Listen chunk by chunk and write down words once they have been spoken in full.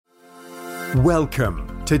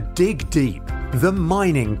Welcome to Dig Deep, the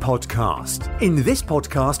mining podcast. In this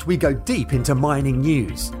podcast, we go deep into mining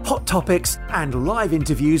news, hot topics, and live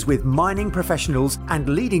interviews with mining professionals and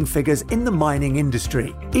leading figures in the mining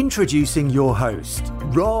industry. Introducing your host,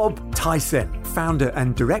 Rob Tyson, founder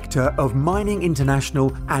and director of Mining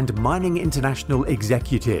International and Mining International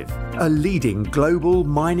Executive, a leading global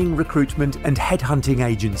mining recruitment and headhunting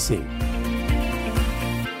agency.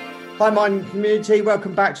 Hi, mining community.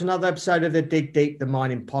 Welcome back to another episode of the Dig Deep, the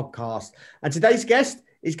mining podcast. And today's guest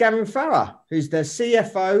is Gavin Farah, who's the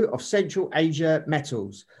CFO of Central Asia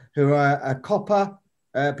Metals, who are a copper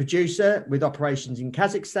producer with operations in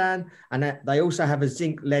Kazakhstan. And they also have a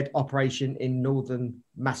zinc-lead operation in Northern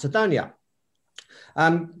Macedonia.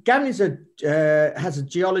 Gavin has a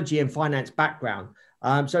geology and finance background.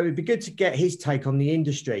 So it'd be good to get his take on the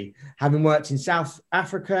industry, having worked in South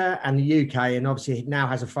Africa and the UK, and obviously he now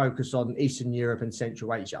has a focus on Eastern Europe and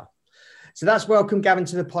Central Asia. So that's welcome, Gavin,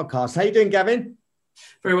 to the podcast. How you doing, Gavin?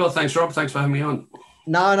 Very well, thanks, Rob. Thanks for having me on.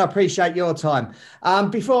 No, and I appreciate your time.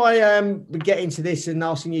 Before we get into this and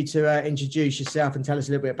asking you to introduce yourself and tell us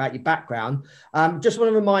a little bit about your background, just want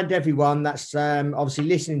to remind everyone that's obviously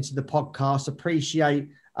listening to the podcast, appreciate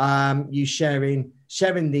you sharing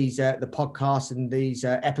these the podcasts and these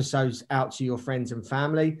episodes out to your friends and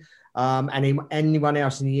family, and anyone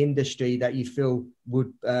else in the industry that you feel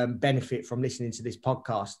would benefit from listening to this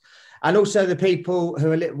podcast. And also the people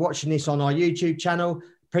who are watching this on our YouTube channel,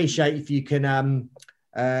 appreciate if you can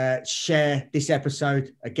share this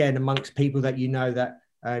episode again amongst people that you know that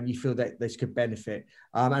you feel that this could benefit.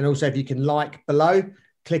 And also if you can like below,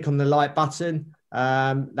 click on the like button.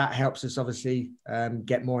 That helps us obviously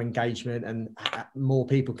get more engagement and more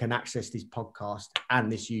people can access this podcast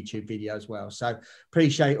and this YouTube video as well. So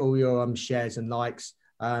appreciate all your shares and likes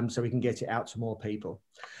so we can get it out to more people.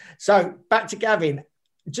 So back to Gavin.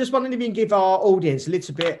 Just wondering if you can give our audience a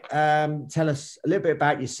little bit, tell us a little bit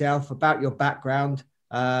about yourself, about your background,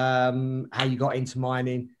 how you got into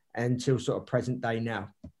mining until sort of present day now.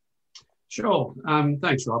 Sure.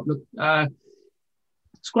 Thanks, Rob. Look,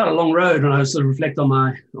 it's quite a long road when I sort of reflect on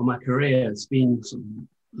my career. It's been sort of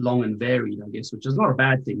long and varied, I guess, which is not a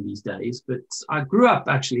bad thing these days. But I grew up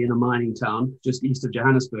actually in a mining town just east of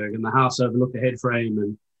Johannesburg, and the house overlooked the headframe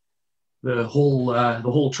and the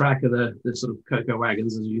whole track of the sort of cocoa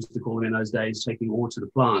wagons, as we used to call them in those days, taking ore to the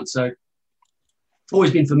plant. So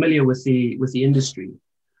always been familiar with the industry.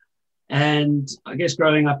 And I guess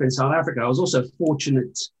growing up in South Africa, I was also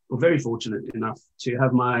very fortunate enough to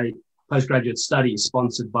have my postgraduate studies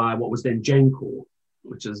sponsored by what was then GenCore,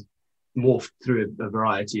 which has morphed through a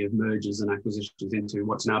variety of mergers and acquisitions into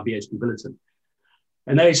what's now BHP Billiton.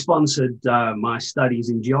 And they sponsored my studies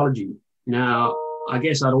in geology. Now, I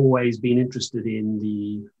guess I'd always been interested in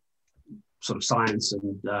the sort of science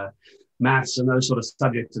and maths and those sort of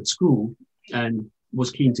subjects at school, and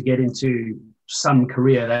was keen to get into some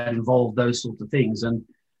career that involved those sorts of things. And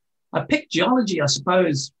I picked geology, I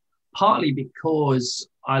suppose, partly because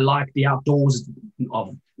I like the outdoors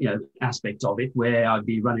aspect of it, where I'd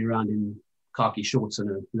be running around in khaki shorts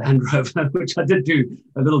and a Land Rover, which I did do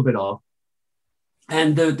a little bit of.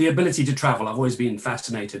 And the ability to travel, I've always been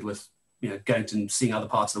fascinated with, going to seeing other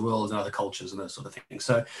parts of the world and other cultures and those sort of things.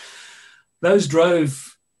 So those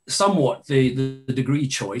drove somewhat the degree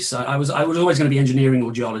choice. I was always going to be engineering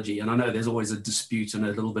or geology, and I know there's always a dispute and a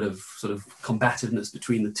little bit of sort of combativeness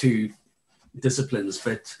between the two disciplines,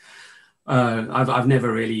 but I've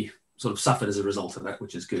never really sort of suffered as a result of that,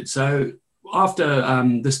 which is good. So after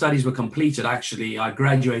the studies were completed, actually, I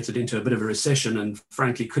graduated into a bit of a recession and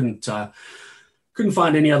frankly couldn't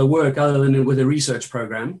find any other work other than with a research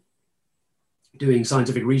program doing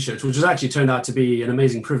scientific research, which has actually turned out to be an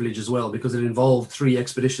amazing privilege as well, because it involved 3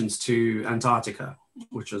 expeditions to Antarctica,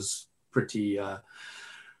 which was pretty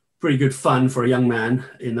good fun for a young man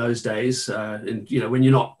in those days. And when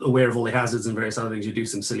you're not aware of all the hazards and various other things, you do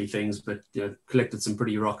some silly things, but collected some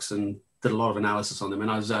pretty rocks and did a lot of analysis on them. And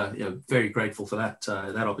I was very grateful for that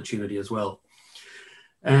opportunity as well.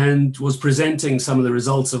 And was presenting some of the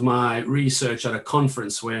results of my research at a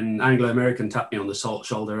conference when Anglo American tapped me on the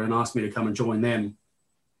shoulder and asked me to come and join them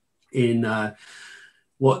in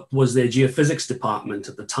what was their geophysics department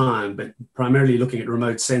at the time, but primarily looking at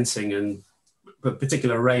remote sensing and a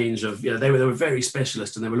particular range of, they were very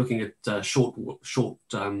specialist, and they were looking at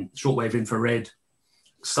shortwave infrared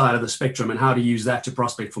side of the spectrum and how to use that to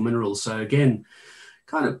prospect for minerals. So again,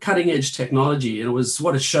 kind of cutting edge technology. And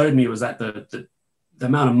what it showed me was that the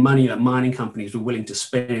amount of money that mining companies were willing to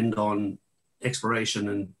spend on exploration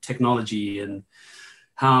and technology, and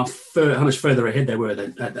how much further ahead they were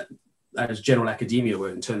as general academia were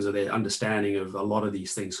in terms of their understanding of a lot of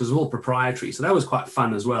these things, because it was all proprietary. So that was quite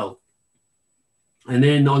fun as well. And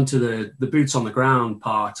then onto the boots on the ground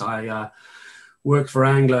part, I worked for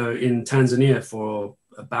Anglo in Tanzania for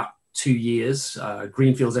about 2 years,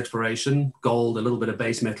 greenfields exploration, gold, a little bit of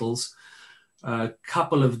base metals. A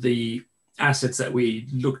couple of the assets that we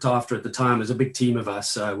looked after at the time, there's a big team of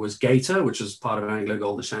us, was Gator, which was part of Anglo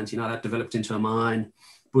Gold Ashanti. Now that developed into a mine.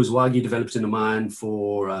 Buzwagi developed in a mine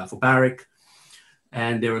for Barrick.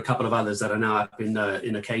 And there were a couple of others that are now up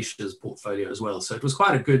in Acacia's portfolio as well. So it was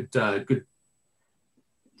quite a good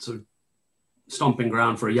sort of stomping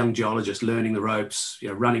ground for a young geologist, learning the ropes,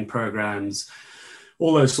 running programs,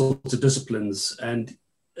 all those sorts of disciplines. And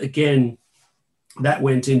again, that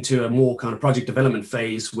went into a more kind of project development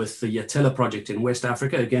phase with the Yatela project in West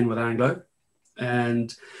Africa, again with Anglo.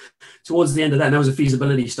 And towards the end of that, there was a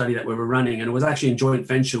feasibility study that we were running, and it was actually in joint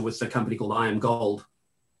venture with a company called IAMGOLD,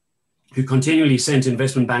 who continually sent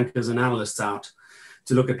investment bankers and analysts out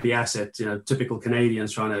to look at the asset, typical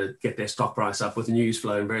Canadians trying to get their stock price up with news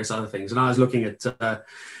flow and various other things. And I was looking at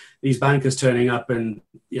these bankers turning up and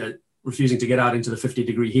refusing to get out into the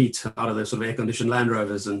 50-degree heat out of the sort of air-conditioned Land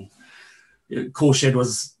Rovers. And Core Shed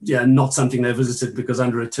was not something they visited, because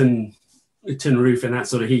under a tin roof and that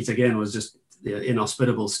sort of heat, again, was just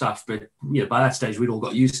inhospitable stuff. But by that stage, we'd all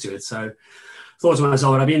got used to it. So I thought to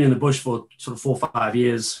myself, I've been in the bush for sort of 4 or 5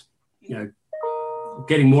 years,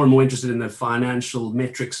 getting more and more interested in the financial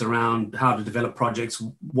metrics around how to develop projects,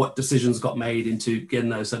 what decisions got made into getting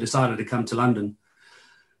those. So I decided to come to London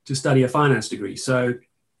to study a finance degree. So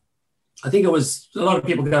I think it was, a lot of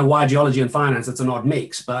people go, why geology and finance? That's an odd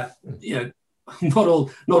mix, but not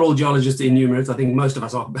all geologists are numerate. I think most of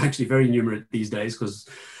us are actually very numerate these days, because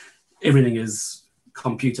everything is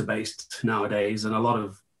computer based nowadays, and a lot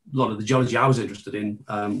of the geology I was interested in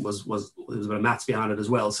was there was a bit of maths behind it as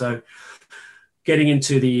well. So getting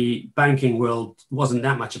into the banking world wasn't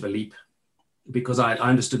that much of a leap, because I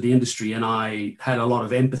understood the industry and I had a lot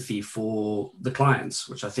of empathy for the clients,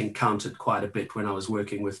 which I think counted quite a bit when I was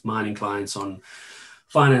working with mining clients on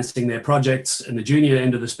financing their projects in the junior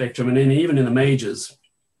end of the spectrum, and then even in the majors.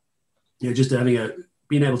 Just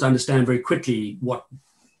being able to understand very quickly what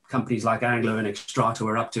companies like Anglo and Xstrata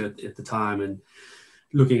were up to at the time, and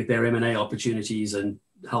looking at their M&A opportunities and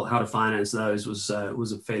how to finance those was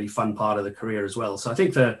a fairly fun part of the career as well. So I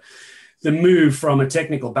think the move from a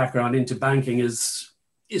technical background into banking is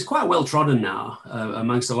quite well trodden now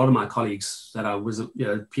amongst a lot of my colleagues that I was,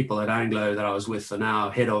 people at Anglo that I was with are now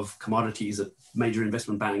head of commodities at major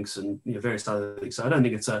investment banks and various other things. So I don't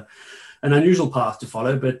think it's an unusual path to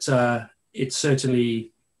follow, but it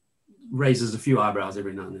certainly raises a few eyebrows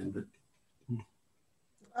every now and then.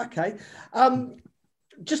 But okay.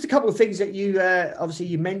 Just a couple of things that you obviously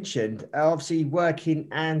you mentioned. Obviously, work in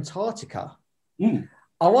Antarctica.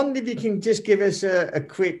 I wonder if you can just give us a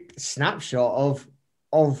quick snapshot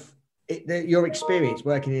of your experience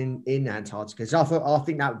working in Antarctica. So I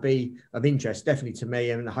think that would be of interest, definitely to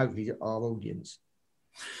me and hopefully to our audience.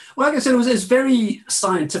 Well, like I said, it's very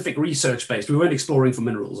scientific research based. We weren't exploring for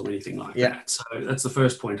minerals or anything like that. So that's the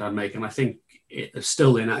first point I'd make. And I think it's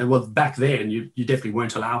still back then, you definitely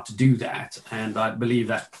weren't allowed to do that. And I believe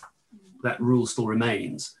that rule still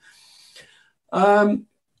remains.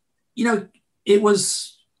 It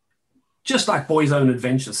was just like boys' own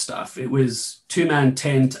adventure stuff. It was 2-man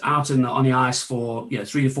tent out on the ice for 3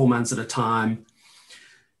 to 4 months at a time.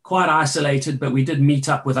 Quite isolated, but we did meet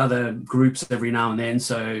up with other groups every now and then.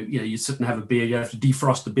 So, you sit and have a beer. You have to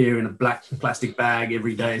defrost the beer in a black plastic bag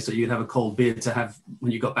every day. So you'd have a cold beer to have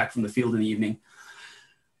when you got back from the field in the evening.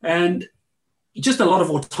 And just a lot of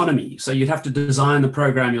autonomy. So you'd have to design the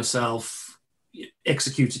program yourself,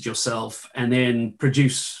 execute it yourself, and then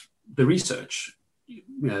produce the research,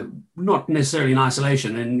 not necessarily in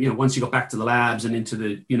isolation. And, once you got back to the labs and into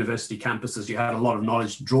the university campuses, you had a lot of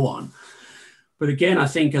knowledge to draw on. But again, I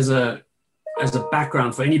think as a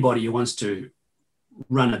background for anybody who wants to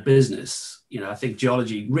run a business, I think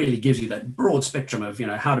geology really gives you that broad spectrum of,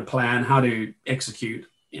 how to plan, how to execute,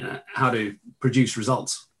 how to produce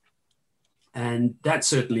results. And that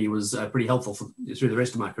certainly was pretty helpful through the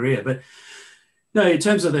rest of my career. But no, in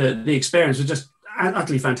terms of the experience, it was just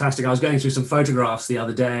utterly fantastic. I was going through some photographs the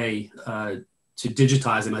other day to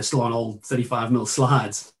digitize them. They're still on old 35mm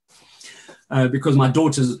slides. Because my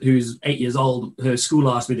daughter, who's 8 years old, her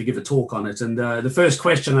school asked me to give a talk on it. And the first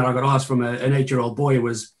question that I got asked from an 8-year-old boy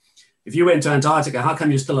was, if you went to Antarctica, how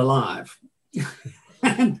come you're still alive?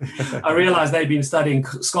 And I realized they'd been studying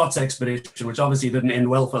Scott's expedition, which obviously didn't end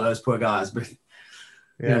well for those poor guys. But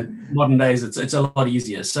modern days, it's a lot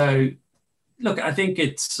easier. So Look, I think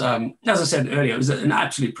it's, as I said earlier, it was an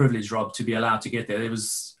absolute privilege, Rob, to be allowed to get there. There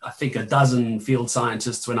was, I think, a dozen field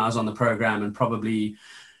scientists when I was on the program, and probably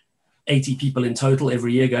 80 people in total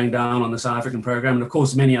every year going down on the South African program. And of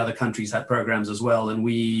course, many other countries had programs as well. And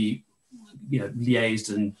we,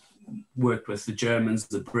 liaised and worked with the Germans,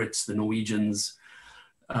 the Brits, the Norwegians,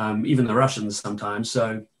 even the Russians sometimes.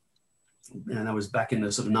 So, and that was back in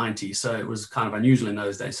the sort of 90s. So it was kind of unusual in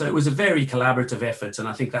those days. So it was a very collaborative effort. And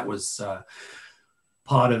I think that was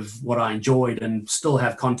part of what I enjoyed, and still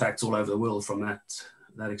have contacts all over the world from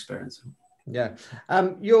that experience. Yeah.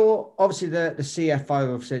 You're obviously the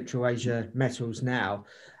CFO of Central Asia Metals now.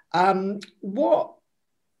 What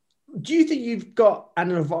do you think you've got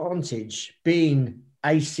an advantage being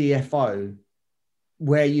a CFO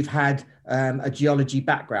where you've had a geology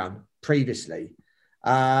background previously?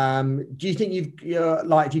 Do you think you're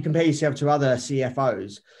like, if you compare yourself to other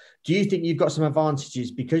CFOs, do you think you've got some advantages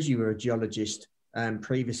because you were a geologist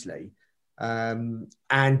previously,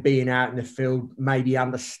 and being out in the field, maybe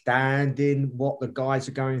understanding what the guys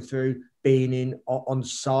are going through, being on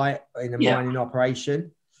site in a mining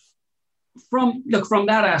operation? From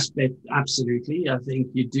that aspect, absolutely. I think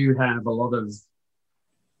you do have a lot of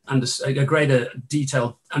a greater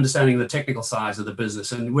detailed understanding of the technical sides of the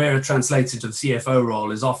business, and where it translates into the CFO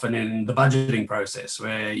role is often in the budgeting process,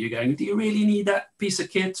 where you're going, do you really need that piece of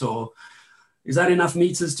kit, or is that enough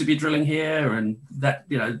meters to be drilling here? And that,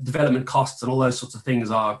 development costs and all those sorts of things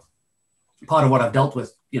are part of what I've dealt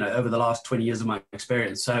with, over the last 20 years of my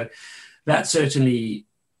experience. So that certainly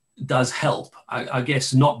does help. I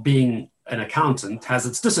guess not being an accountant has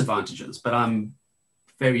its disadvantages, but I'm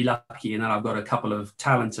very lucky in that I've got a couple of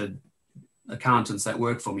talented accountants that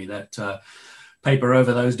work for me that paper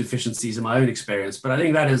over those deficiencies in my own experience. But I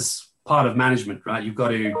think that is part of management, right? You've got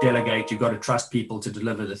to delegate, you've got to trust people to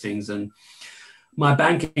deliver the things. And my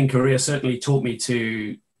banking career certainly taught me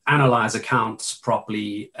to analyze accounts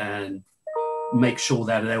properly and make sure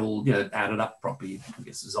that they're all, added up properly. I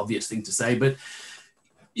guess it's an obvious thing to say, but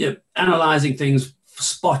analyzing things,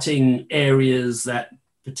 spotting areas that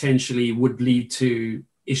potentially would lead to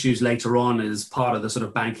issues later on is part of the sort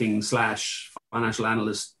of banking / financial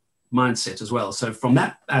analyst mindset as well. So from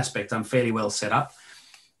that aspect, I'm fairly well set up.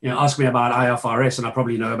 Ask me about IFRS and I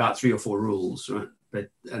probably know about 3 or 4 rules, right? But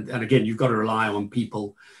and again, you've got to rely on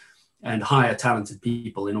people and hire talented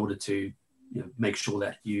people in order to make sure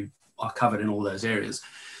that you are covered in all those areas.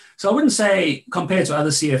 So I wouldn't say compared to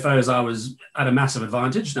other CFOs, I was at a massive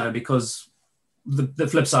advantage, no, because the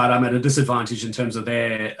flip side, I'm at a disadvantage in terms of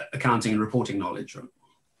their accounting and reporting knowledge. Right?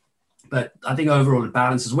 But I think overall it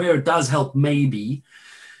balances. Where it does help maybe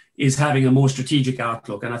is having a more strategic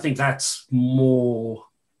outlook. And I think that's more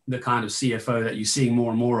the kind of CFO that you're seeing more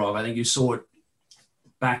and more of. I think you saw it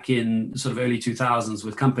back in sort of early 2000s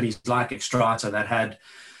with companies like Xstrata that had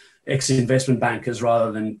ex-investment bankers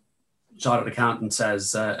rather than chartered accountants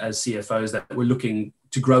as CFOs that were looking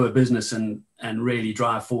to grow a business and really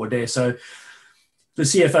drive forward there. So the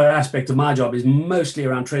CFO aspect of my job is mostly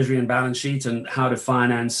around treasury and balance sheet and how to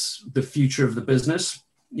finance the future of the business,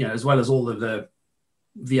 as well as all of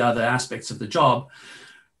the other aspects of the job.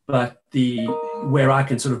 But where I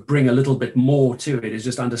can sort of bring a little bit more to it is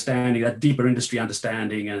just understanding that deeper industry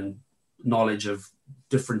understanding and knowledge of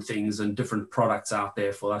different things and different products out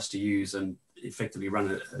there for us to use and effectively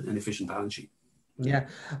run an efficient balance sheet. Yeah.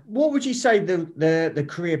 What would you say the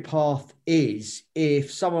career path is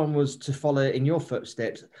if someone was to follow in your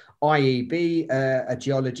footsteps, i.e. be a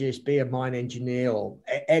geologist, be a mine engineer or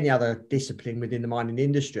any other discipline within the mining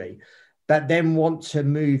industry, but then want to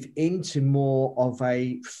move into more of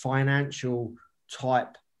a financial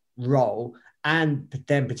type role and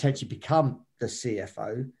then potentially become the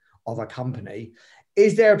CFO of a company?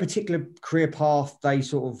 Is there a particular career path they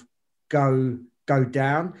sort of go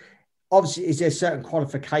down? Obviously, is there certain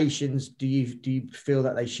qualifications do you feel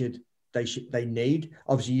that they need?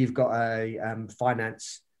 Obviously, you've got a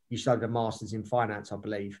finance. You studied a master's in finance, I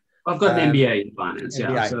believe. I've got an MBA in finance.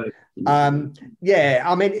 MBA. Yeah.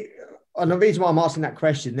 I mean, and the reason why I'm asking that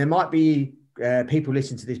question, there might be people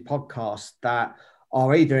listening to this podcast that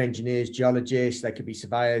are either engineers, geologists. They could be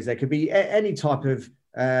surveyors. They could be any type of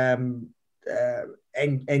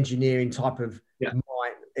engineering type of mine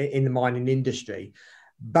in the mining industry,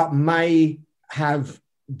 but may have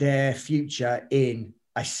their future in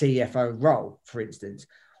a CFO role, for instance.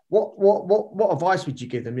 What advice would you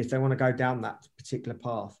give them if they want to go down that particular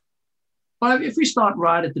path? Well, if we start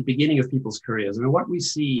right at the beginning of people's careers, I mean, what we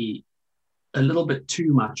see a little bit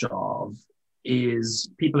too much of is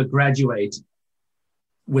people graduate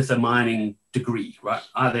with a mining degree, right?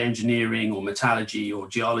 Either engineering or metallurgy or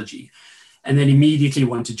geology, and then immediately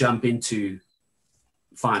want to jump into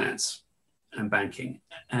finance and banking.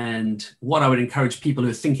 And what I would encourage people who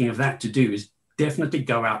are thinking of that to do is definitely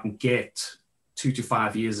go out and get 2 to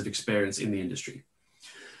 5 years of experience in the industry.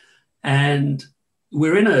 And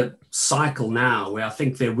we're in a cycle now where I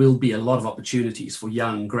think there will be a lot of opportunities for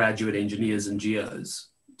young graduate engineers and geos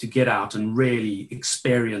to get out and really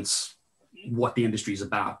experience what the industry is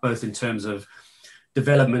about, both in terms of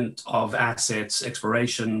development of assets,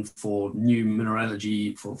 exploration for new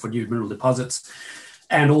mineralogy, for new mineral deposits,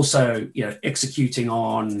 and also, executing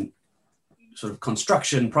on sort of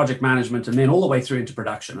construction, project management, and then all the way through into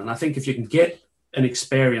production. And I think if you can get an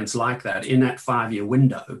experience like that in that 5-year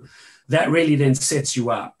window, that really then sets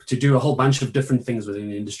you up to do a whole bunch of different things within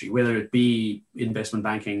the industry, whether it be investment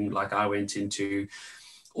banking, like I went into,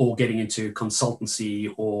 or getting into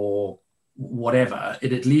consultancy or whatever.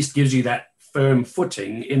 It at least gives you that firm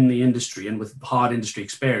footing in the industry and with hard industry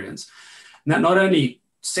experience. And that not only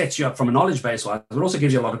sets you up from a knowledge base wise, but also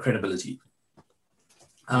gives you a lot of credibility.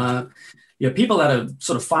 People that are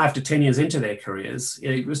sort of 5 to 10 years into their careers,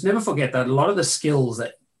 you must never forget that a lot of the skills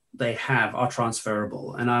that they have are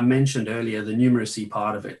transferable. And I mentioned earlier the numeracy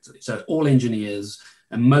part of it. So all engineers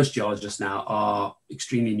and most geologists now are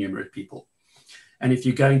extremely numerate people. And if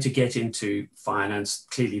you're going to get into finance,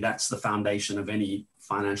 clearly that's the foundation of any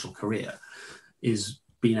financial career, is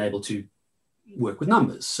being able to work with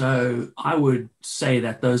numbers. So I would say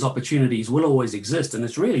that those opportunities will always exist. And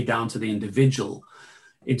it's really down to the individual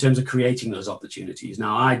in terms of creating those opportunities.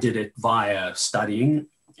 Now, I did it via studying,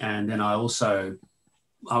 and then I was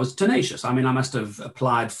tenacious. I mean, I must have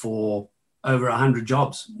applied for over 100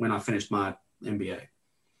 jobs when I finished my MBA.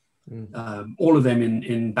 All of them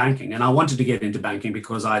in banking. And I wanted to get into banking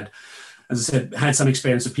because I'd, as I said, had some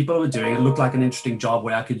experience of people who were doing it. It looked like an interesting job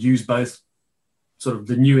where I could use both sort of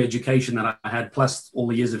the new education that I had, plus all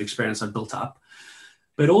the years of experience I'd built up.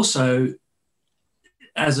 But also,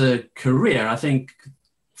 as a career, I think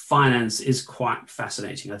finance is quite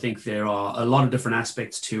fascinating. I think there are a lot of different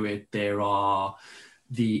aspects to it. There are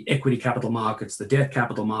the equity capital markets, the debt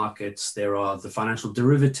capital markets, there are the financial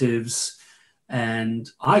derivatives. And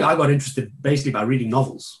I got interested basically by reading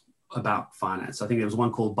novels about finance. I think there was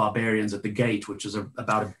one called Barbarians at the Gate, which is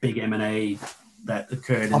about a big M&A that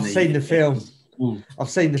occurred. I've seen the film. I've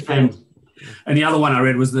seen the film. And the other one I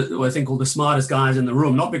read was I think called The Smartest Guys in the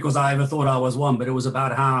Room, not because I ever thought I was one, but it was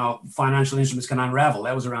about how financial instruments can unravel.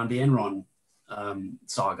 That was around the Enron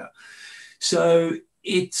saga. So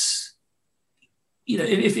it's,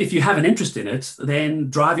 if you have an interest in it, then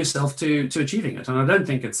drive yourself to achieving it. And I don't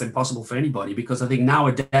think it's impossible for anybody, because I think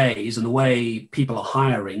nowadays, and the way people are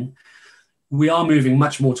hiring, we are moving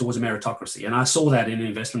much more towards a meritocracy. And I saw that in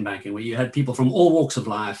investment banking, where you had people from all walks of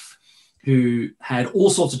life who had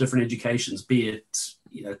all sorts of different educations, be it,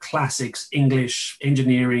 classics, English,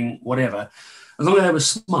 engineering, whatever. As long as they were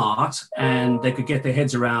smart and they could get their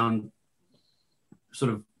heads around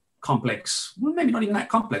sort of complex, well, maybe not even that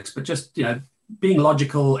complex, but just, being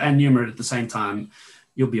logical and numerate at the same time,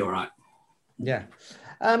 you'll be all right. Yeah.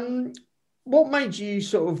 What made you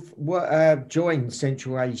sort of join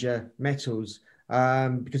Central Asia Metals?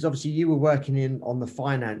 Because obviously you were working on the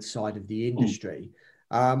finance side of the industry.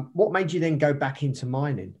 What made you then go back into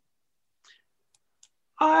mining?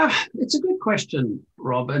 It's a good question,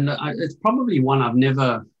 Rob. And it's probably one I've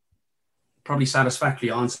never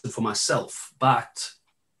satisfactorily answered for myself. But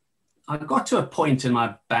I got to a point in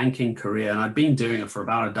my banking career, and I'd been doing it for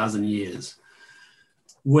about a dozen years,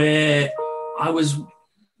 where I was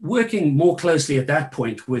working more closely at that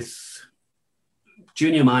point with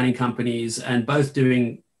junior mining companies, and both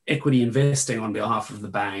doing equity investing on behalf of the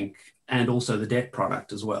bank and also the debt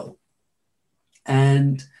product as well.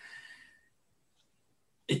 And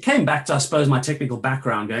it came back to, I suppose, my technical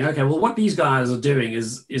background, going, okay, well, what these guys are doing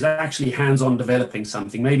is actually hands-on developing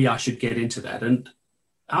something. Maybe I should get into that. And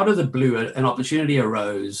out of the blue, an opportunity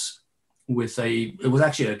arose with it was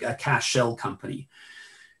actually a cash shell company,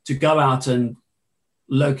 to go out and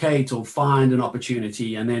locate or find an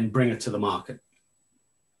opportunity and then bring it to the market.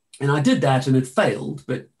 And I did that, and it failed.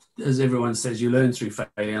 But as everyone says, you learn through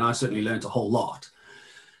failure, and I certainly learned a whole lot.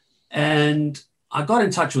 And I got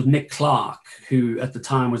in touch with Nick Clark, who at the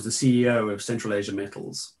time was the CEO of Central Asia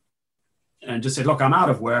Metals, and just said, look, I'm out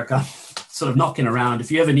of work. I'm sort of knocking around.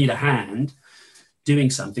 If you ever need a hand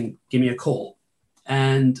doing something, give me a call.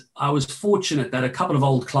 And I was fortunate that a couple of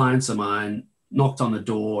old clients of mine knocked on the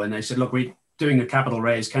door, and they said, look, we're doing a capital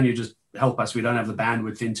raise. Can you just help us? We don't have the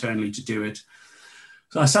bandwidth internally to do it.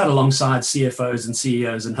 So I sat alongside CFOs and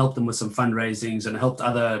CEOs and helped them with some fundraisings, and helped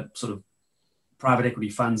other sort of private equity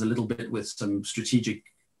funds a little bit with some strategic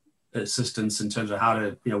assistance in terms of how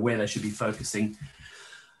to, where they should be focusing.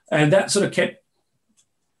 And that sort of kept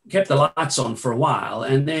kept the lights on for a while.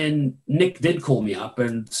 And then Nick did call me up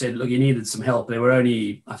and said, look, you needed some help. There were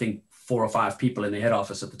only, I think, 4 or 5 people in the head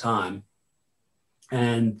office at the time.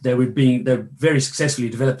 And they very successfully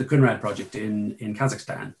developed the Kounrad project in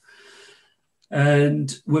Kazakhstan.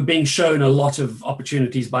 And were being shown a lot of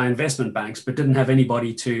opportunities by investment banks, but didn't have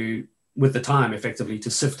anybody with the time effectively to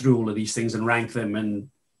sift through all of these things and rank them and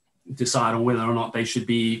decide on whether or not they should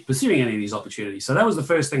be pursuing any of these opportunities. So that was the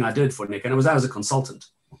first thing I did for Nick, and it was as a consultant.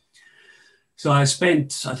 So I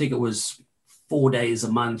spent, I think it was 4 days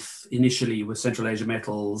a month initially with Central Asia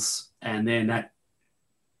Metals, and then that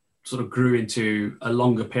sort of grew into a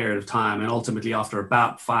longer period of time. And ultimately, after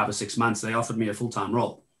about 5 or 6 months, they offered me a full-time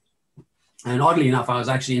role. And oddly enough, I was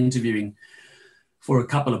actually interviewing for a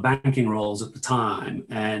couple of banking roles at the time.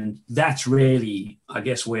 And that's really, I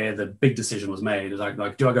guess, where the big decision was made. Is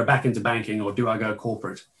like, do I go back into banking or do I go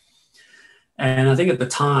corporate? And I think at the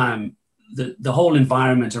time, the whole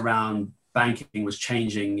environment around banking was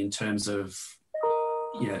changing in terms of,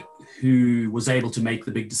 who was able to make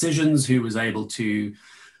the big decisions, who was able to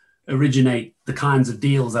originate the kinds of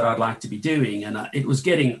deals that I'd like to be doing. And it was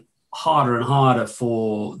getting harder and harder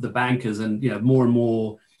for the bankers, and more and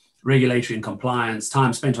more regulatory and compliance,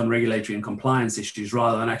 time spent on regulatory and compliance issues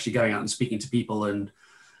rather than actually going out and speaking to people and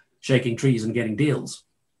shaking trees and getting deals.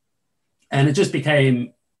 And it just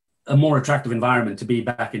became a more attractive environment to be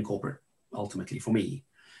back in corporate, ultimately, for me,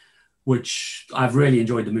 which I've really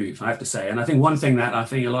enjoyed the move, I have to say. And I think one thing that I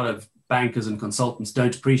think a lot of bankers and consultants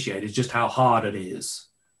don't appreciate is just how hard it is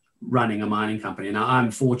running a mining company. Now,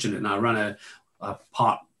 I'm fortunate, and I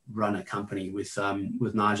run a company with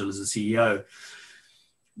Nigel as the CEO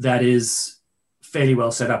that is fairly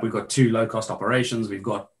well set up. We've got 2 low-cost operations. We've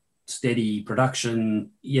got steady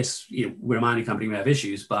production. Yes, we're a mining company. We have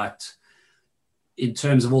issues, but in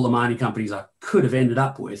terms of all the mining companies I could have ended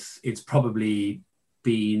up with, it's probably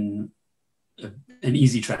been an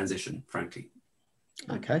easy transition, frankly.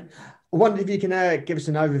 Okay. I wonder if you can give us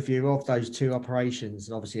an overview of those 2 operations,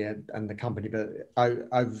 obviously, and the company, but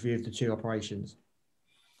overview of the 2 operations.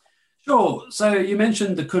 Sure. So you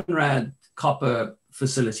mentioned the Kounrad copper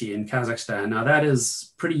facility in Kazakhstan. Now that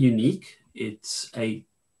is pretty unique. It's a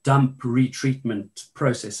dump retreatment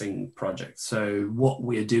processing project. So what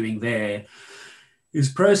we're doing there is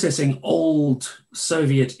processing old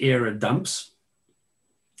Soviet era dumps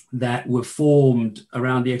that were formed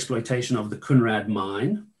around the exploitation of the Kounrad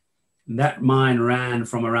mine. That mine ran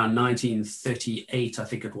from around 1938, I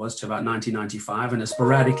think it was, to about 1995, and has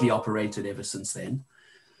sporadically operated ever since then.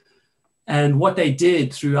 And what they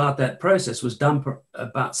did throughout that process was dump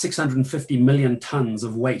about 650 million tons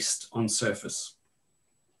of waste on surface.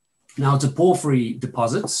 Now, it's a porphyry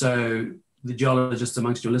deposit, so the geologists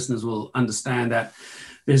amongst your listeners will understand that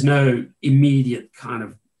there's no immediate kind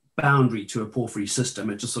of boundary to a porphyry system.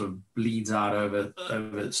 It just sort of bleeds out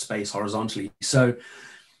over space horizontally. So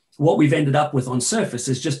what we've ended up with on surface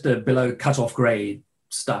is just the below cutoff grade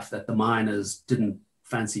stuff that the miners didn't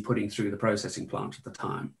fancy putting through the processing plant at the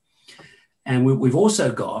time. And what we've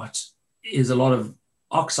also got is a lot of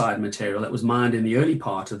oxide material that was mined in the early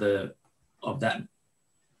part of that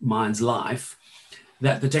mine's life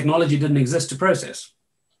that the technology didn't exist to process.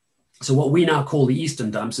 So what we now call the eastern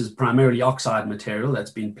dumps is primarily oxide material that's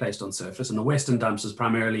been placed on surface, and the western dumps is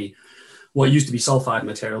primarily what used to be sulfide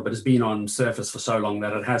material, but has been on surface for so long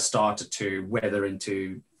that it has started to weather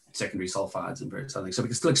into secondary sulfides and various other things. So we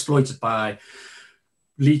can still exploit it by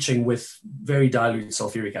leaching with very dilute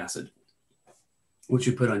sulfuric acid, which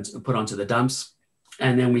we put onto the dumps.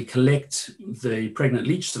 And then we collect the pregnant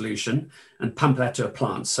leach solution and pump that to a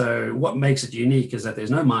plant. So what makes it unique is that there's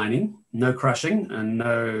no mining, no crushing, and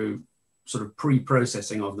no sort of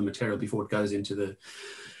pre-processing of the material before it goes into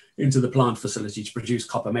the plant facility to produce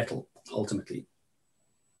copper metal, ultimately.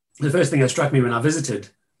 The first thing that struck me when I visited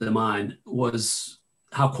the mine was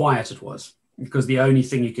how quiet it was, because the only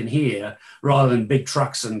thing you can hear, rather than big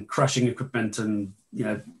trucks and crushing equipment and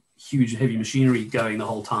huge heavy machinery going the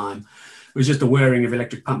whole time, was just the whirring of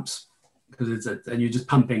electric pumps, because and you're just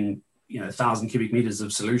pumping 1,000 cubic meters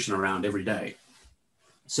of solution around every day.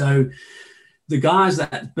 So the guys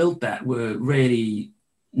that built that were really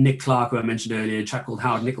Nick Clark, who I mentioned earlier, a chap called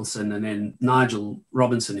Howard Nicholson, and then Nigel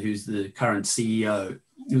Robinson, who's the current CEO.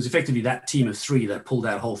 It was effectively that team of 3 that pulled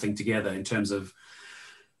that whole thing together in terms of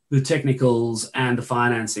the technicals and the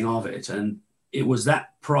financing of it. And it was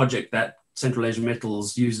that project that Central Asia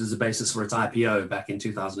Metals used as a basis for its IPO back in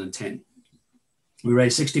 2010. We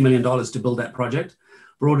raised $60 million to build that project,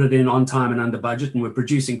 brought it in on time and under budget, and we're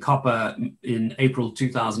producing copper in April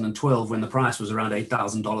 2012 when the price was around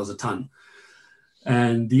 $8,000 a ton.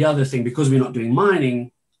 And the other thing, because we're not doing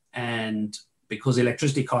mining and because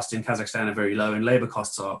electricity costs in Kazakhstan are very low and labor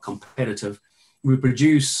costs are competitive, we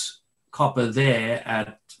produce copper there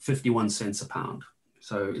at 51 cents a pound.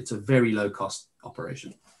 So it's a very low cost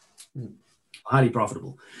operation, highly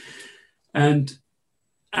profitable. And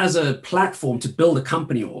as a platform to build a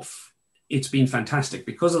company off, it's been fantastic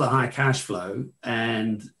because of the high cash flow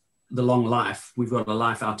and the long life. We've got a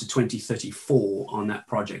life out to 2034 on that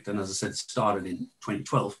project. And as I said, it started in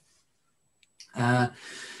 2012.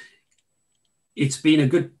 It's been a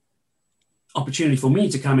good opportunity for me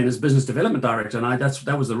to come in as business development director. And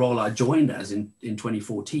that was the role I joined as in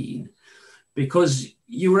 2014, because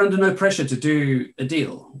you were under no pressure to do a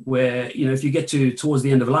deal where, if you get towards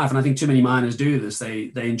the end of life, and I think too many miners do this,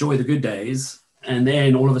 they enjoy the good days and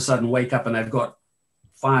then all of a sudden wake up and they've got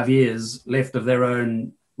 5 years left of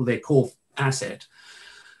their core asset.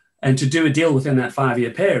 And to do a deal within that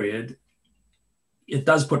 5-year period, it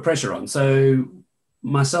does put pressure on. So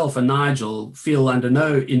myself and Nigel feel under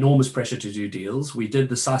no enormous pressure to do deals. We did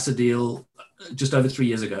the Sasa deal just over 3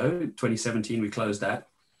 years ago, 2017, we closed that.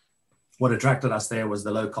 What attracted us there was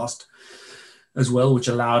the low cost as well, which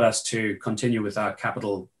allowed us to continue with our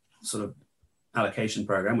capital sort of allocation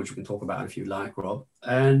program, which we can talk about if you like, Rob.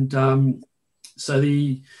 And so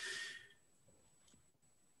the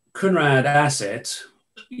Kounrad asset,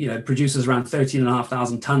 produces around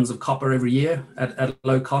 13,500 tons of copper every year at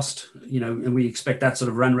low cost, and we expect that sort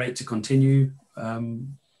of run rate to continue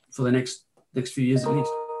for the next few years at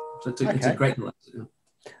least. So it's a great one.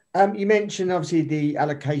 Yeah. You mentioned obviously the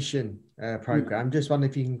allocation program. Just wonder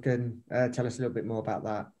if you can tell us a little bit more about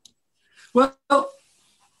that. Well,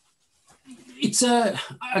 it's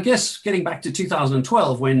I guess getting back to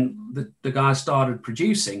 2012 when the guys started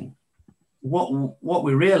producing, what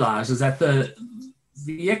we realized is that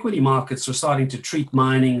the equity markets were starting to treat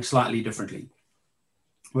mining slightly differently.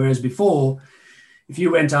 Whereas before, if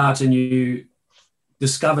you went out and you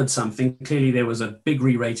discovered something, clearly there was a big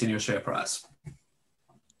re-rate in your share price.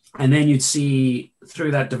 And then you'd see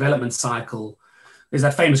through that development cycle, there's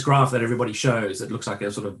that famous graph that everybody shows that looks like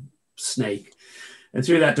a sort of snake. And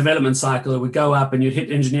through that development cycle, it would go up and you'd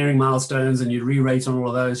hit engineering milestones and you'd re-rate on all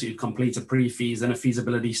of those. You'd complete a pre-feas and a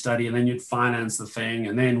feasibility study, and then you'd finance the thing.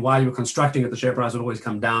 And then while you were constructing it, the share price would always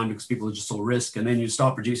come down because people just saw risk. And then you'd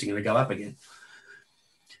start producing and it'd go up again.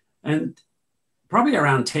 And probably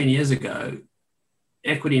around 10 years ago,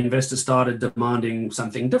 equity investors started demanding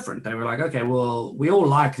something different. They were like, okay, well, we all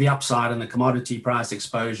like the upside and the commodity price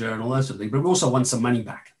exposure and all those sort of things, but we also want some money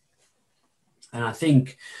back. And I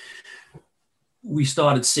think we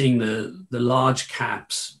started seeing the large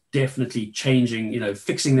caps definitely changing,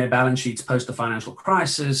 fixing their balance sheets post the financial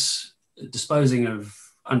crisis, disposing of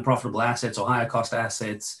unprofitable assets or higher cost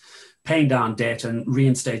assets, paying down debt and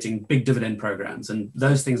reinstating big dividend programs. And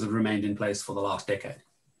those things have remained in place for the last decade.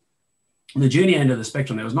 On the junior end of the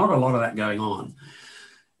spectrum, there was not a lot of that going on.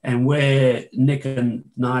 And where Nick and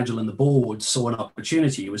Nigel and the board saw an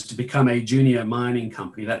opportunity was to become a junior mining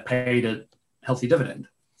company that paid a healthy dividend.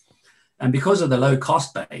 And because of the low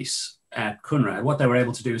cost base at Kounrad, what they were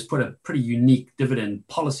able to do is put a pretty unique dividend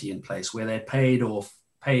policy in place where they paid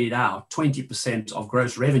out 20% of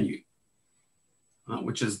gross revenue,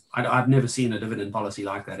 which is, I've never seen a dividend policy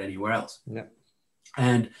like that anywhere else. Yeah.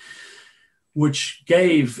 And which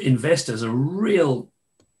gave investors a real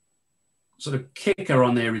sort of kicker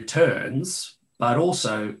on their returns, but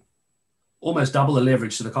also almost double the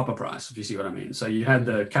leverage to the copper price, if you see what I mean. So you had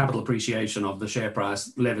the capital appreciation of the share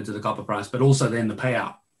price levered to the copper price, but also then the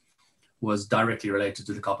payout was directly related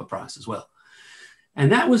to the copper price as well.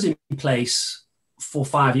 And that was in place for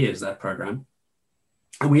 5 years, that program.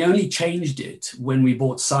 And we only changed it when we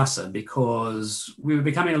bought Sasa because we were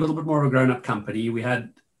becoming a little bit more of a grown-up company. We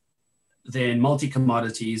had then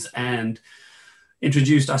multi-commodities and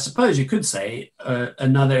introduced, I suppose you could say,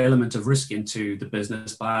 another element of risk into the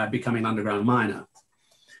business by becoming an underground miner,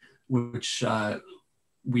 which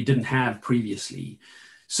we didn't have previously.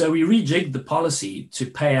 So we rejigged the policy to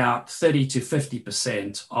pay out 30 to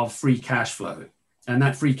 50% of free cash flow. And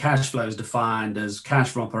that free cash flow is defined as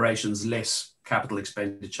cash from operations less capital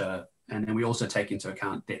expenditure. And then we also take into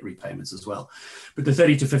account debt repayments as well. But the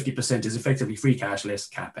 30 to 50% is effectively free cash less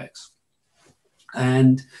CapEx.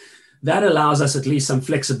 And that allows us at least some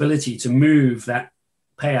flexibility to move that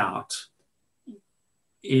payout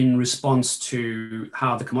in response to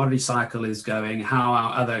how the commodity cycle is going, how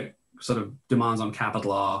our other sort of demands on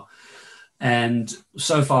capital are. And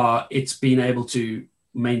so far, it's been able to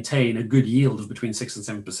maintain a good yield of between 6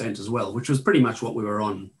 and 7% as well, which was pretty much what we were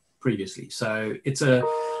on previously. So it's a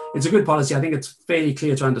good policy. I think it's fairly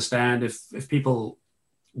clear to understand. If people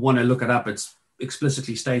want to look it up, it's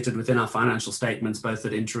explicitly stated within our financial statements, both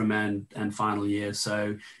at interim and final year.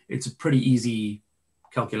 So it's a pretty easy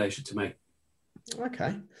calculation to make.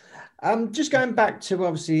 Okay. Just going back to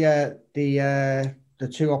obviously the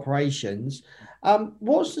two operations,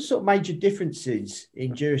 what's the sort of major differences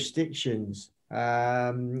in jurisdictions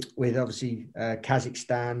with obviously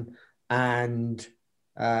Kazakhstan and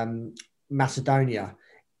Macedonia?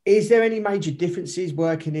 Is there any major differences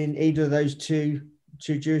working in either of those two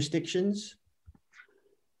jurisdictions?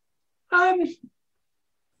 Well,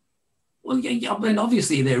 yeah, I mean,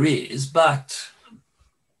 obviously there is, but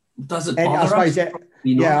does it bother I suppose us?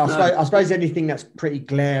 I suppose anything that's pretty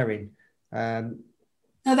glaring.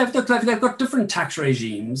 No, they've got different tax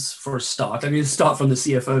regimes for a start. I mean, start from the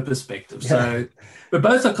CFO perspective. So, but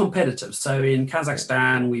both are competitive. So in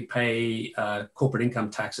Kazakhstan, we pay corporate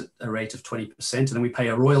income tax at a rate of 20%, and then we pay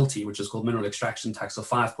a royalty, which is called mineral extraction tax, of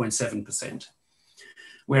 5.7%.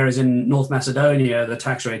 Whereas in North Macedonia, the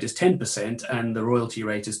tax rate is 10% and the royalty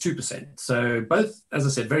rate is 2%. So both, as I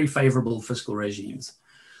said, very favorable fiscal regimes.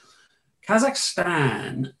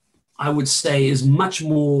 Kazakhstan, I would say, is much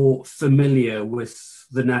more familiar with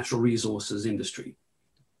the natural resources industry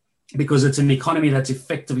because it's an economy that's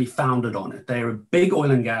effectively founded on it. They're a big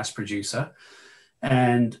oil and gas producer,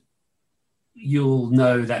 and you'll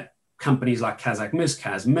know that companies like Kazakhmys,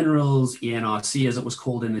 Kaz Minerals, ENRC, as it was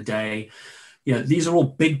called in the day, you know, these are all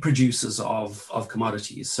big producers of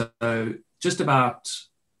commodities. So just about,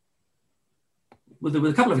 with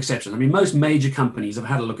a couple of exceptions, I mean, most major companies have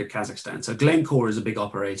had a look at Kazakhstan. So Glencore is a big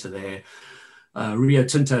operator there. Rio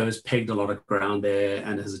Tinto has pegged a lot of ground there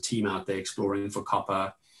and has a team out there exploring for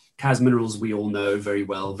copper. Kaz Minerals, we all know very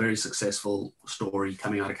well, very successful story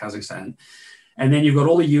coming out of Kazakhstan. And then you've got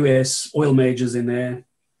all the US oil majors in there,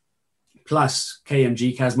 plus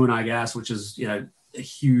KMG, Kazmunagas, which is, you know, a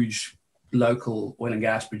huge local oil and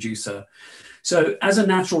gas producer. So as a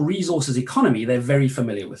natural resources economy, they're very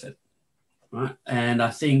familiar with it, right? And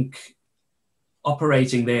I think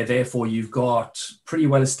operating there, therefore, you've got pretty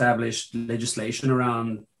well-established legislation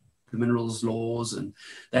around the minerals laws, and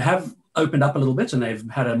they have opened up a little bit, and they've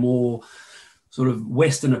had a more sort of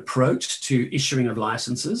Western approach to issuing of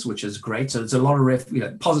licenses, which is great. So there's a lot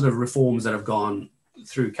of positive reforms that have gone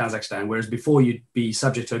through Kazakhstan, whereas before you'd be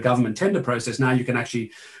subject to a government tender process. Now you can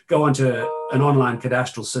actually go onto an online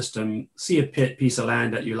cadastral system, see a piece of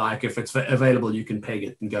land that you like. If it's available, you can peg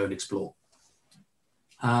it and go and explore.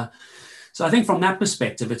 So I think from that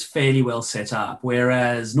perspective, it's fairly well set up.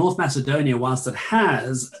 Whereas North Macedonia, whilst it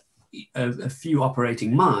has a few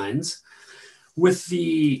operating mines, with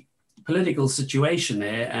the political situation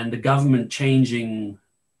there and the government changing,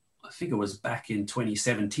 I think it was back in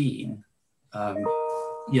 2017,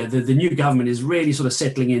 the new government is really sort of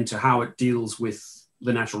settling into how it deals with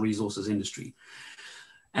the natural resources industry.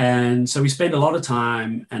 And so we spend a lot of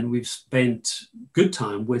time, and we've spent good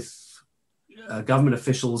time with government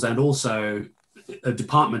officials and also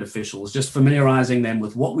department officials, just familiarizing them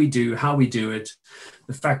with what we do, how we do it,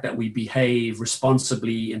 the fact that we behave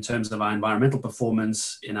responsibly in terms of our environmental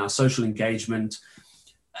performance, in our social engagement,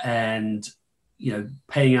 and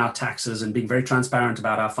paying our taxes and being very transparent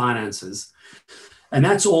about our finances. And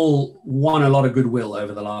that's all won a lot of goodwill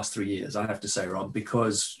over the last 3 years, I have to say, Rob,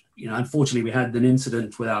 because unfortunately we had an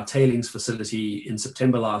incident with our tailings facility in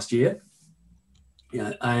September last year.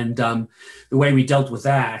 And the way we dealt with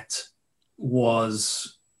that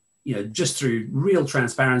was, just through real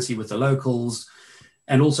transparency with the locals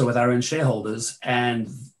and also with our own shareholders. And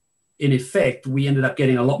in effect, we ended up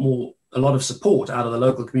getting a lot of support out of the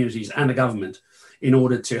local communities and the government in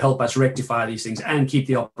order to help us rectify these things and keep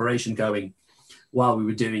the operation going while we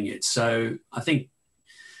were doing it. So I think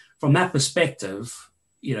from that perspective,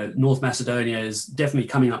 North Macedonia is definitely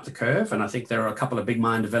coming up the curve. And I think there are a couple of big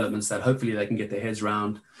mine developments that hopefully they can get their heads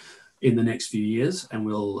around in the next few years. And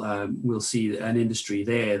we'll see an industry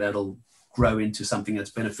there that'll grow into something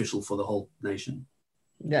that's beneficial for the whole nation.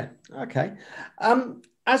 Yeah. Okay. I want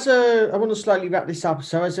to slightly wrap this up.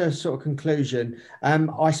 So as a sort of conclusion,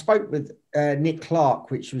 I spoke with Nick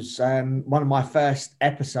Clark, which was one of my first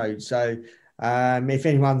episodes. So if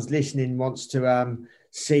anyone's listening wants to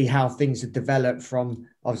see how things have developed from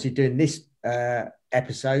obviously doing this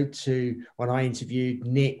episode to when I interviewed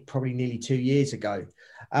Nick probably nearly 2 years ago.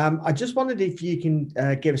 I just wondered if you can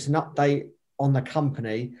give us an update on the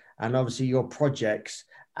company and obviously your projects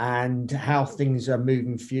and how things are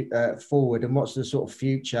moving forward, and what's the sort of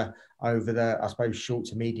future over the, I suppose, short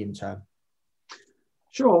to medium term.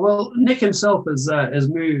 Sure. Well, Nick himself has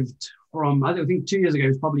moved from, I think 2 years ago,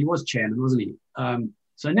 he probably was chairman, wasn't he?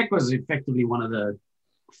 So Nick was effectively one of the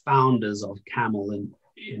founders of CAML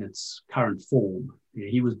in its current form.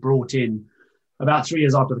 He was brought in about 3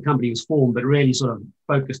 years after the company was formed, but really sort of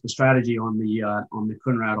focused the strategy on the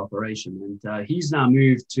Kounrad operation. And he's now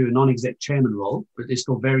moved to a non-exec chairman role, but is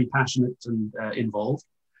still very passionate and involved,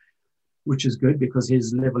 which is good because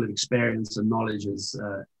his level of experience and knowledge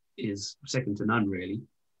is second to none, really.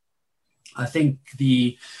 I think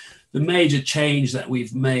the major change that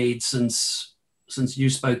we've made since you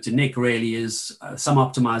spoke to Nick really is some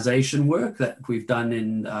optimization work that we've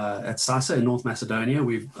done at Sasa in North Macedonia.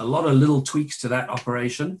 We've a lot of little tweaks to that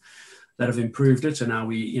operation that have improved it, and now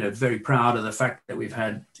we very proud of the fact that we've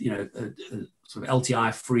had a sort of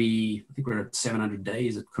LTI free. I think we're at 700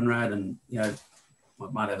 days at Kounrad, and I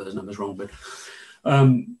might have those numbers wrong, but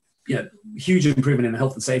huge improvement in the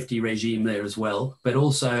health and safety regime there as well. But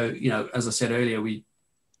also, as I said earlier,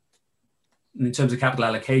 in terms of capital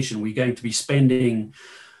allocation, we're going to be spending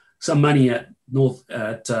some money at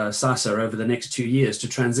Sasa over the next 2 years to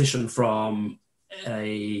transition from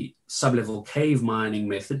a sublevel cave mining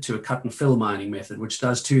method to a cut and fill mining method, which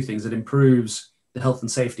does two things. It improves the health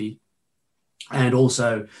and safety and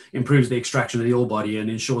also improves the extraction of the ore body and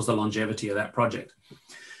ensures the longevity of that project.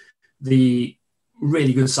 The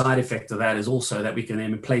really good side effect of that is also that we can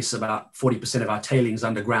then place about 40% of our tailings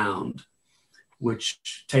underground, which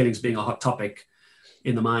tailings being a hot topic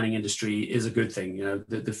in the mining industry is a good thing.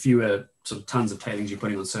 The fewer sort of tons of tailings you're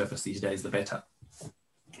putting on surface these days, the better.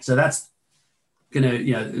 So that's going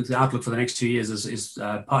to, the outlook for the next 2 years is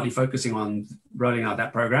partly focusing on rolling out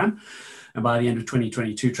that program, and by the end of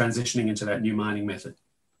 2022, transitioning into that new mining method.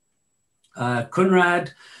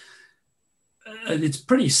 Kounrad, it's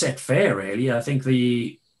pretty set fare, really. I think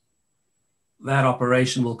that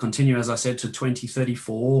operation will continue, as I said, to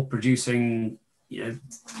 2034, producing,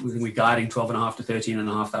 we're guiding 12.5 to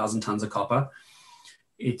 13,500 tons of copper.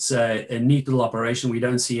 It's a neat little operation. We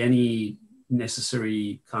don't see any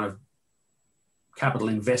necessary kind of capital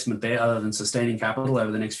investment there other than sustaining capital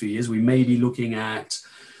over the next few years. We may be looking at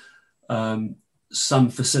some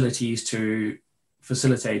facilities to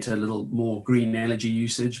facilitate a little more green energy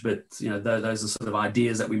usage, but those are sort of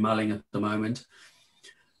ideas that we're mulling at the moment.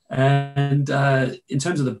 And in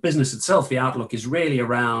terms of the business itself, the outlook is really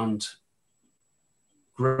around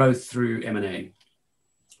growth through M&A.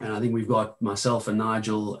 And I think we've got myself and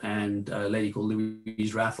Nigel and a lady called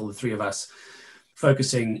Louise Rathel, the three of us,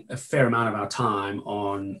 focusing a fair amount of our time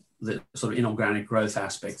on the sort of inorganic growth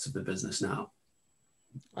aspects of the business now.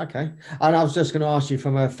 Okay. And I was just going to ask you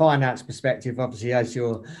from a finance perspective, obviously, as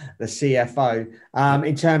you're the CFO,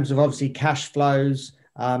 in terms of obviously cash flows,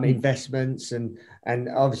 investments, and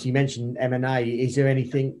obviously you mentioned M&A. Is there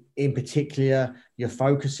anything in particular you're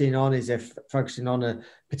focusing on? Is there focusing on a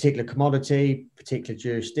particular commodity, particular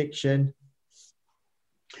jurisdiction?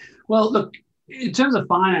 Well, look, in terms of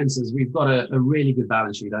finances, we've got a really good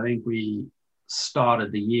balance sheet. I think we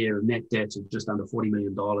started the year of net debt of just under $40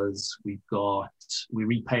 million. We're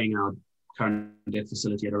repaying our current debt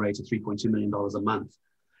facility at a rate of $3.2 million a month.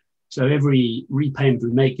 So every repayment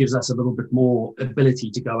we make gives us a little bit more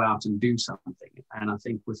ability to go out and do something. And I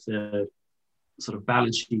think with the sort of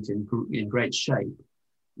balance sheet in great shape,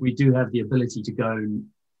 we do have the ability to go and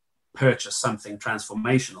purchase something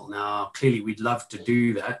transformational. Now, clearly we'd love to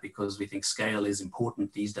do that because we think scale is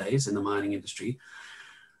important these days in the mining industry.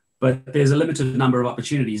 But there's a limited number of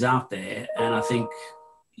opportunities out there. And I think,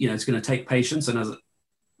 it's going to take patience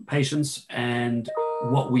and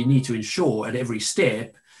what we need to ensure at every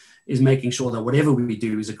step is making sure that whatever we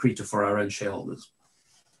do is accretive for our own shareholders.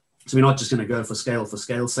 So we're not just going to go for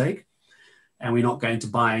scale's sake, and we're not going to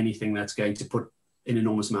buy anything that's going to put an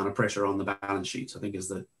enormous amount of pressure on the balance sheet, I think is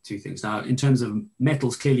the two things. Now, in terms of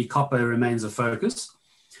metals, clearly copper remains a focus.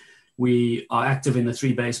 We are active in the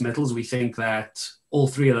three base metals. We think that all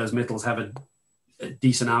three of those metals have a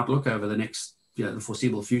decent outlook over the next, the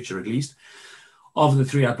foreseeable future at least. Of the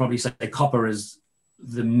three, I'd probably say copper is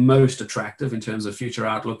the most attractive in terms of future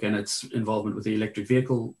outlook and its involvement with the electric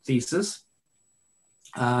vehicle thesis.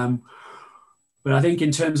 But I think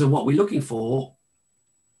in terms of what we're looking for,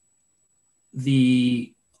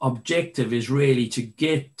 the objective is really to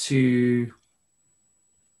get to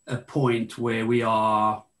a point where we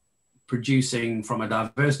are producing from a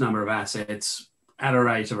diverse number of assets at a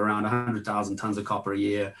rate of around 100,000 tons of copper a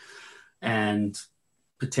year, and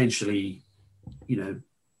potentially,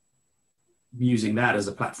 using that as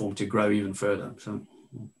a platform to grow even further. So,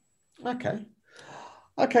 okay,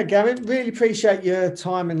 Gavin, really appreciate your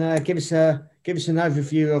time and give us an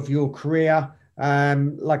overview of your career.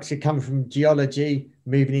 Like I said, coming from geology,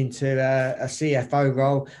 moving into a CFO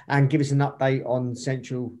role, and give us an update on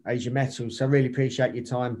Central Asia Metals. So I really appreciate your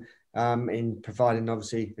time in providing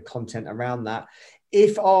obviously the content around that.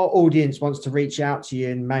 if our audience wants to reach out to you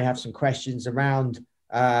and may have some questions around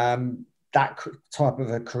that type of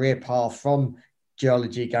a career path from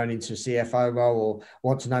geology going into a CFO role, or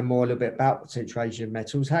want to know more a little bit about Central Asian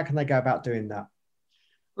Metals, how can they go about doing that?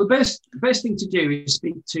 The best thing to do is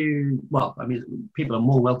speak to, people are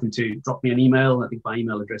more welcome to drop me an email. I think my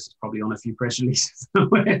email address is probably on a few press releases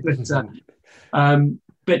somewhere.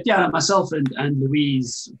 But yeah, myself and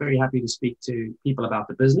Louise, very happy to speak to people about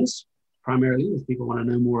the business. Primarily, if people want to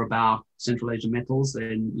know more about Central Asian Metals,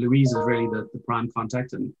 then Louise is really the prime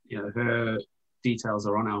contact, and her details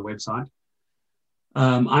are on our website.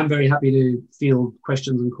 I'm very happy to field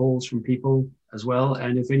questions and calls from people as well.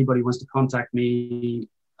 And if anybody wants to contact me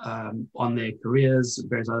on their careers,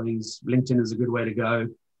 various other things, LinkedIn is a good way to go.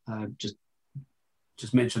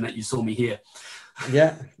 Just mention that you saw me here.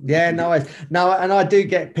 No, and I do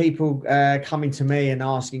get people coming to me and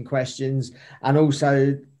asking questions, and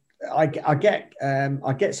also I get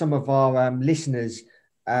some of our listeners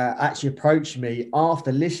actually approach me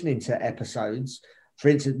after listening to episodes. For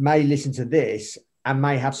instance, may listen to this and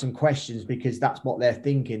may have some questions because that's what they're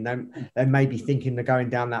thinking. They may be thinking they're going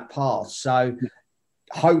down that path. So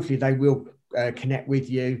hopefully they will connect with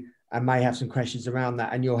you and may have some questions around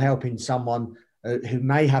that. And you're helping someone who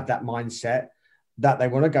may have that mindset that they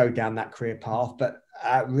want to go down that career path, but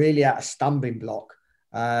really at a stumbling block.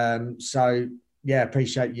 So yeah,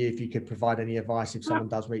 appreciate you if you could provide any advice if someone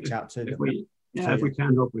does reach out to them. If we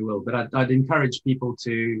can help, we will. But I'd encourage people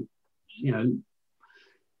to,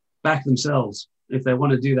 back themselves if they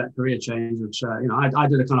want to do that career change, which, I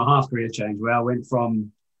did a kind of half career change where I went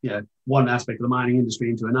from, one aspect of the mining industry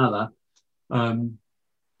into another.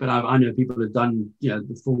 But I know people have done,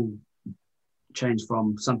 the full change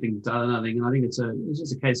from something to another thing. And I think it's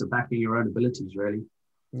just a case of backing your own abilities, really.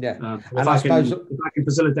 Yeah. If I can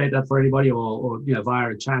facilitate that for anybody or via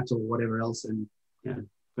a chat or whatever else, then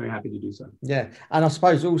very happy to do so. Yeah. And I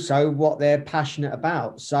suppose also what they're passionate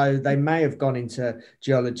about. So they may have gone into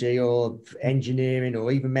geology or engineering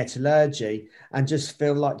or even metallurgy and just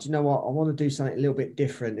feel like, do you know what, I want to do something a little bit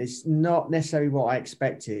different. It's not necessarily what I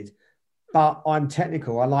expected, but I'm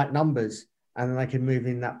technical. I like numbers, and then they can move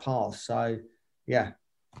in that path. So yeah,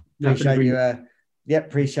 appreciate you.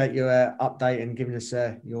 Appreciate your update and giving us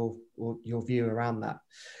your view around that.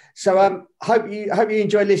 So hope you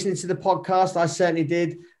enjoyed listening to the podcast. I certainly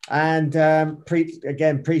did, and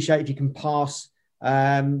appreciate if you can pass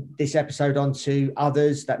this episode on to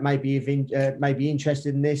others that may be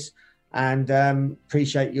interested in this, and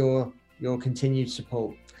appreciate your continued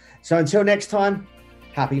support. So until next time,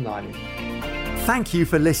 happy mining. Thank you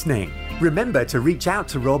for listening. Remember to reach out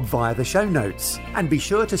to Rob via the show notes, and be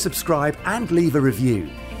sure to subscribe and leave a review.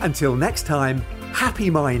 Until next time,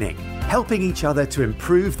 happy mining, helping each other to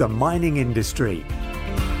improve the mining industry.